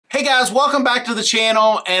Hey guys, welcome back to the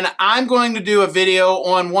channel, and I'm going to do a video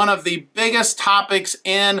on one of the biggest topics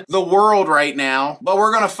in the world right now, but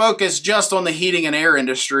we're going to focus just on the heating and air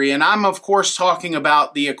industry, and I'm of course talking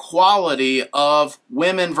about the equality of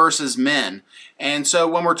women versus men. And so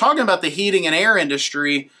when we're talking about the heating and air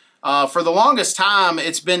industry, for the longest time,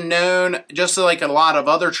 it's been known, just like a lot of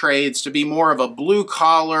other trades, to be more of a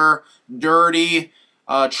blue-collar, dirty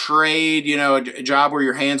trade, you know, a job where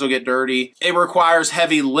your hands will get dirty. It requires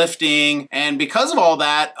heavy lifting, and because of all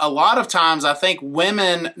that, a lot of times I think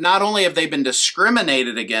women, not only have they been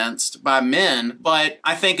discriminated against by men, but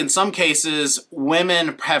I think in some cases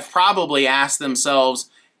women have probably asked themselves,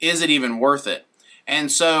 is it even worth it?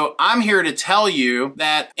 And so I'm here to tell you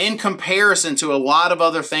that in comparison to a lot of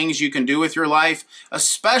other things you can do with your life,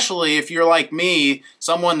 especially if you're like me,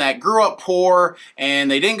 someone that grew up poor and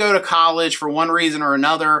they didn't go to college for one reason or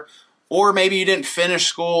another, or maybe you didn't finish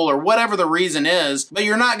school or whatever the reason is, but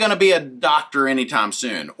you're not going to be a doctor anytime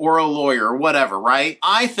soon or a lawyer or whatever, right?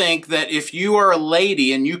 I think that if you are a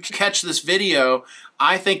lady and you catch this video,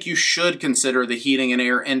 I think you should consider the heating and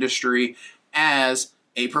air industry as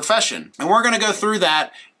a profession. And we're going to go through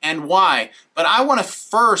that and why. But I want to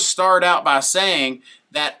first start out by saying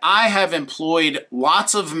that I have employed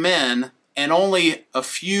lots of men and only a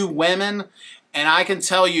few women. And I can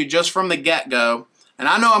tell you just from the get-go, and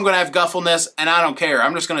I know I'm going to have guffelness and I don't care.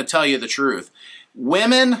 I'm just going to tell you the truth.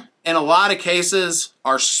 Women, in a lot of cases,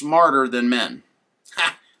 are smarter than men.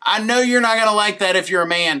 I know you're not going to like that if you're a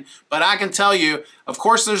man, but I can tell you, of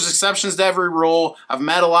course there's exceptions to every rule. I've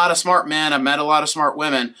met a lot of smart men, I've met a lot of smart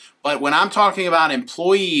women, but when I'm talking about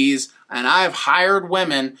employees and I've hired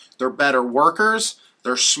women, they're better workers,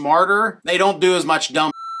 they're smarter, they don't do as much dumb,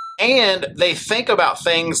 and they think about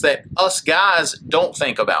things that us guys don't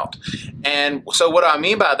think about. And so what I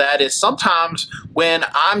mean by that is sometimes when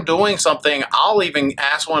I'm doing something, I'll even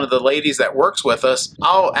ask one of the ladies that works with us,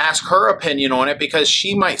 I'll ask her opinion on it because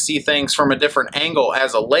she might see things from a different angle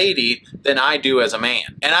as a lady than I do as a man.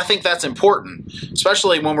 And I think that's important,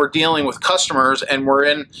 especially when we're dealing with customers and we're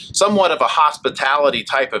in somewhat of a hospitality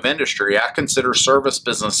type of industry. I consider service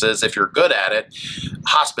businesses, if you're good at it,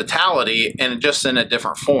 hospitality, and just in a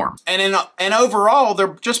different form. And overall,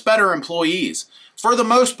 they're just better employees. For the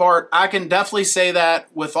most part, I can definitely say that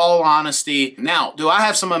with all honesty. Now, do I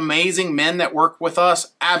have some amazing men that work with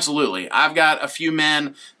us? Absolutely. I've got a few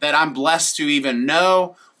men that I'm blessed to even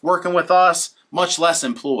know working with us, much less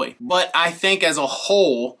employ. But I think as a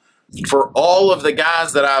whole, for all of the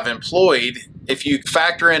guys that I've employed, if you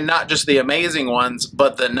factor in not just the amazing ones,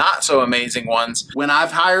 but the not so amazing ones, when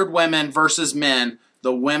I've hired women versus men,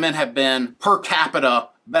 the women have been per capita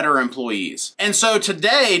better employees. And so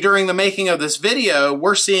today, during the making of this video,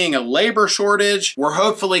 we're seeing a labor shortage. We're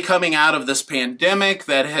hopefully coming out of this pandemic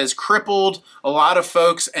that has crippled a lot of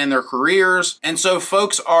folks and their careers. And so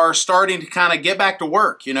folks are starting to kind of get back to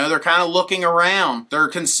work. You know, they're kind of looking around. They're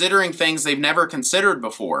considering things they've never considered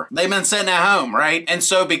before. They've been sitting at home, right? And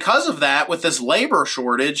so because of that, with this labor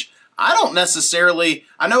shortage, I don't necessarily,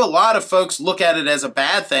 I know a lot of folks look at it as a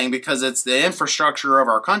bad thing because it's the infrastructure of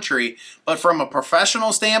our country, but from a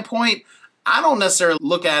professional standpoint, I don't necessarily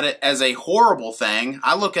look at it as a horrible thing.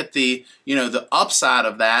 I look at the, you know, the upside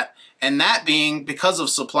of that, and that being because of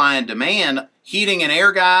supply and demand, heating and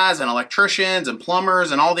air guys and electricians and plumbers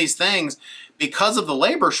and all these things, because of the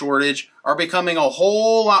labor shortage, are becoming a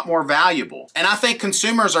whole lot more valuable. And I think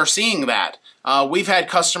consumers are seeing that. We've had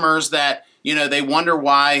customers that, you know, they wonder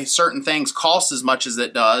why certain things cost as much as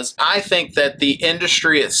it does. I think that the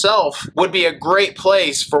industry itself would be a great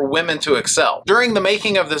place for women to excel. During the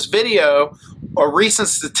making of this video, a recent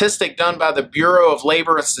statistic done by the Bureau of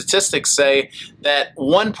Labor and Statistics say that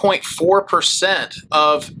 1.4%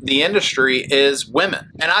 of the industry is women.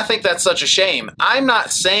 And I think that's such a shame. I'm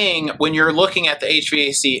not saying when you're looking at the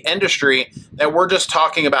HVAC industry that we're just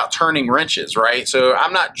talking about turning wrenches, right? So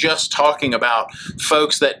I'm not just talking about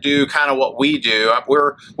folks that do kind of what we do.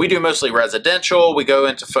 We do mostly residential. We go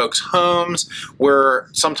into folks' homes. We're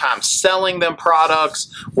sometimes selling them products.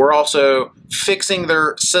 We're also fixing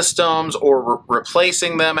their systems or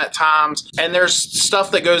replacing them at times. And there's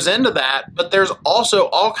stuff that goes into that, but there's also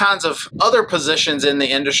all kinds of other positions in the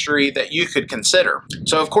industry that you could consider.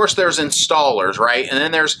 So of course there's installers, right? And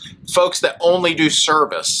then there's folks that only do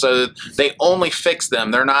service. So they only only fix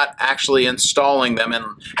them. They're not actually installing them and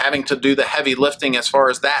having to do the heavy lifting as far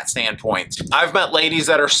as that standpoint. I've met ladies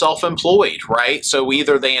that are self-employed, right? So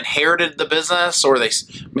either they inherited the business, or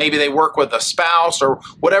maybe they work with a spouse, or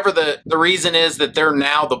whatever the reason is that they're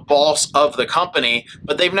now the boss of the company,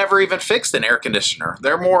 but they've never even fixed an air conditioner.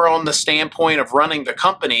 They're more on the standpoint of running the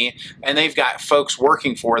company, and they've got folks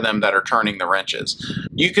working for them that are turning the wrenches.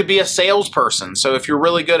 You could be a salesperson. So if you're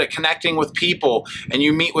really good at connecting with people and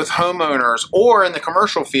you meet with homeowners, or in the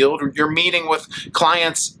commercial field, you're meeting with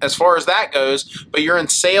clients as far as that goes, but you're in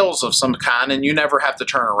sales of some kind and you never have to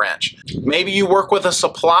turn a wrench. Maybe you work with a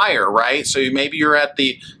supplier, right? So maybe you're at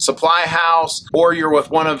the supply house, or you're with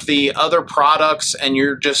one of the other products and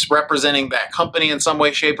you're just representing that company in some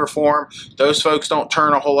way, shape, or form. Those folks don't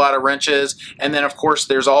turn a whole lot of wrenches. And then of course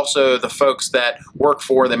there's also the folks that work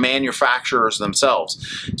for the manufacturers themselves.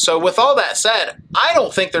 So with all that said, I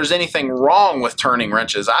don't think there's anything wrong with turning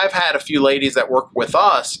wrenches. I've had a few ladies that work with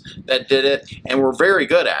us that did it and were very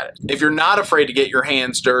good at it. If you're not afraid to get your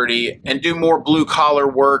hands dirty and do more blue collar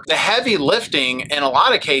work, the heavy lifting in a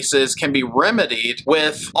lot of cases can be remedied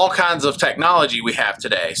with all kinds of technology we have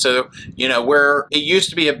today. So, you know, where it used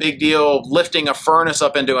to be a big deal lifting a furnace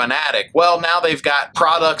up into an attic, well, now they've got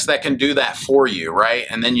products that can do that for you, right?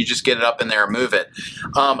 And then you just get it up in there and move it.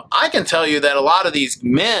 I can tell you that a lot of these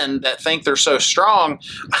men that think they're so strong,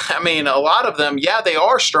 I mean, a lot of them, yeah, they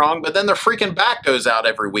are strong, but then their freaking back goes out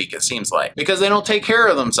every week, it seems like, because they don't take care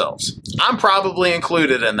of themselves. I'm probably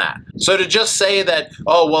included in that. So to just say that,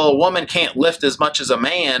 oh, well, a woman can't lift as much as a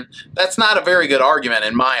man, that's not a very good argument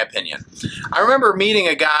in my opinion. I remember meeting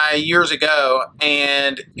a guy years ago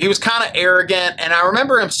and he was kind of arrogant, and I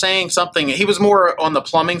remember him saying something. He was more on the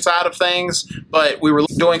plumbing side of things, but we were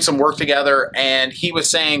doing some work together, and he was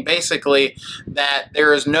saying basically that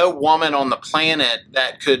there is no woman on the planet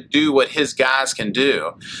that could do what his guys can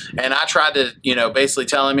do. And I tried to, you know, basically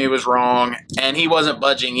tell him he was wrong, and he wasn't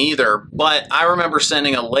budging either. But I remember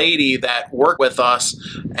sending a lady that worked with us,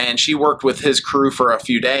 and she worked with his crew for a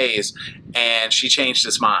few days, and she changed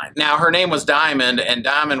his mind. Now, her name was Diamond, and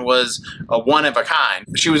Diamond was a one of a kind.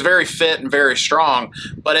 She was very fit and very strong,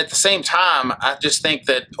 but at the same time, I just think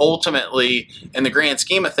that ultimately, in the grand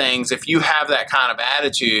scheme of things, if you have that kind of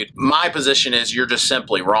attitude, my position is you're just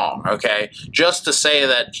simply wrong, okay? Just to say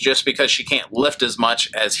that just because she can't lift as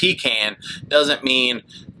much as he can doesn't mean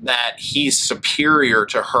that he's superior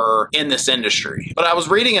to her in this industry. But I was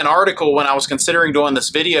reading an article when I was considering doing this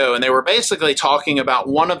video, and they were basically talking about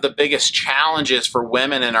one of the biggest challenges for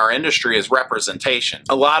women in our industry is representation.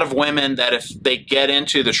 A lot of women that if they get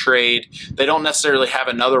into the trade, they don't necessarily have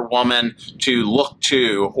another woman to look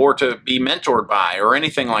to or to be mentored by or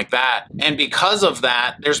anything like that. And because of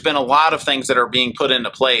that, there's been a lot of things that are being put into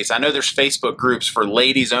place. I know there's Facebook groups for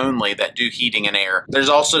ladies only that do heating and air. There's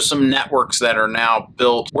also some networks that are now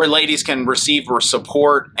built where ladies can receive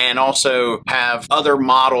support and also have other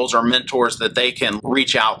models or mentors that they can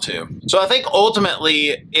reach out to. So I think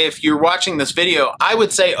ultimately, if you're watching this video, I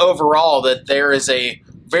would say overall that there is a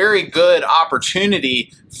very good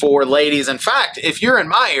opportunity for ladies. In fact, if you're in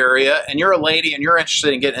my area and you're a lady and you're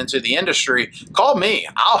interested in getting into the industry, call me.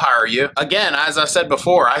 I'll hire you. Again, as I said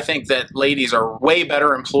before, I think that ladies are way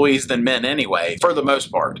better employees than men anyway, for the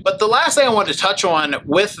most part. But the last thing I wanted to touch on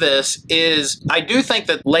with this is I do think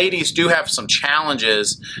that ladies do have some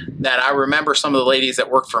challenges that I remember some of the ladies that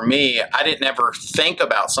worked for me, I didn't ever think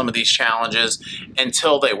about some of these challenges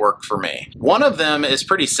until they worked for me. One of them is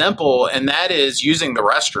pretty simple, and that is using the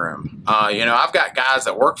restroom. You know, I've got guys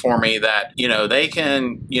that work for me that, you know, they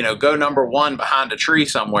can, you know, go number one behind a tree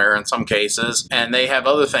somewhere in some cases, and they have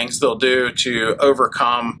other things they'll do to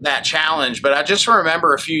overcome that challenge. But I just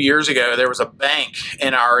remember a few years ago, there was a bank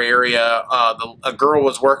in our area. A girl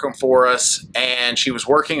was working for us, and she was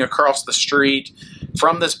working across the street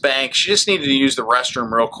from this bank. She just needed to use the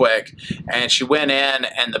restroom real quick, and she went in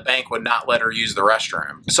and the bank would not let her use the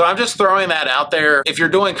restroom. So I'm just throwing that out there. If you're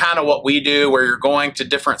doing kind of what we do, where you're going to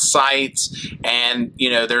different sites and, you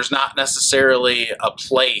know, there's not necessarily a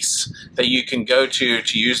place that you can go to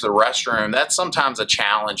use the restroom, that's sometimes a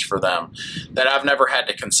challenge for them that I've never had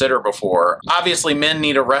to consider before. Obviously, men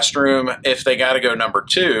need a restroom if they got to go number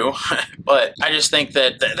two, but I just think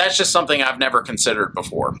that that's just something I've never considered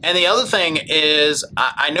before. And the other thing is,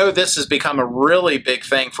 I know this has become a really big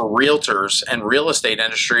thing for realtors and real estate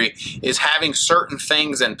industry, is having certain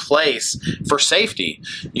things in place for safety.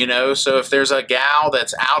 You know, so if there's a gal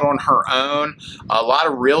that's out on her own, a lot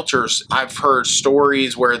of realtors, I've heard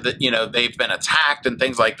stories where you know, they've been attacked and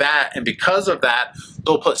things like that. And because of that,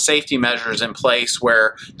 they'll put safety measures in place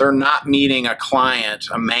where they're not meeting a client,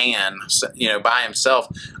 a man, by himself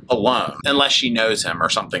alone, unless she knows him or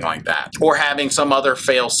something like that. Or having some other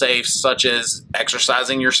fail-safes, such as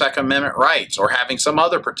exercising your Second Amendment rights or having some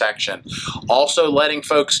other protection. Also letting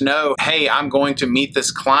folks know, hey, I'm going to meet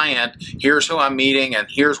this client, here's who I'm meeting, and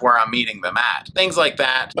here's where I'm meeting them at. Things like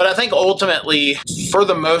that. But I think ultimately, for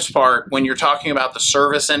the most part, when you're talking about the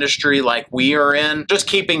service industry like we are in, just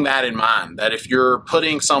keeping that in mind, that if you're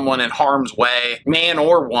putting someone in harm's way, man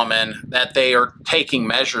or woman, that they are taking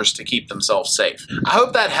measures to keep themselves safe. I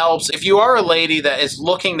hope that helps. If you are a lady that is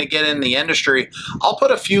looking to get in the industry, I'll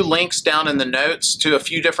put a few links down in the notes to a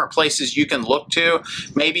few different places you can look to.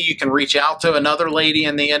 Maybe you can reach out to another lady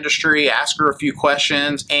in the industry, ask her a few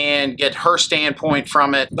questions, and get her standpoint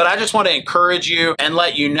from it. But I just want to encourage you and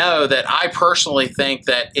let you know that I personally think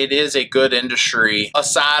that it is a good industry,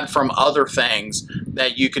 aside from other things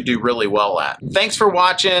that you could do really well at. Thanks for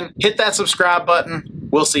watching. Hit that subscribe button.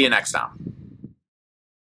 We'll see you next time.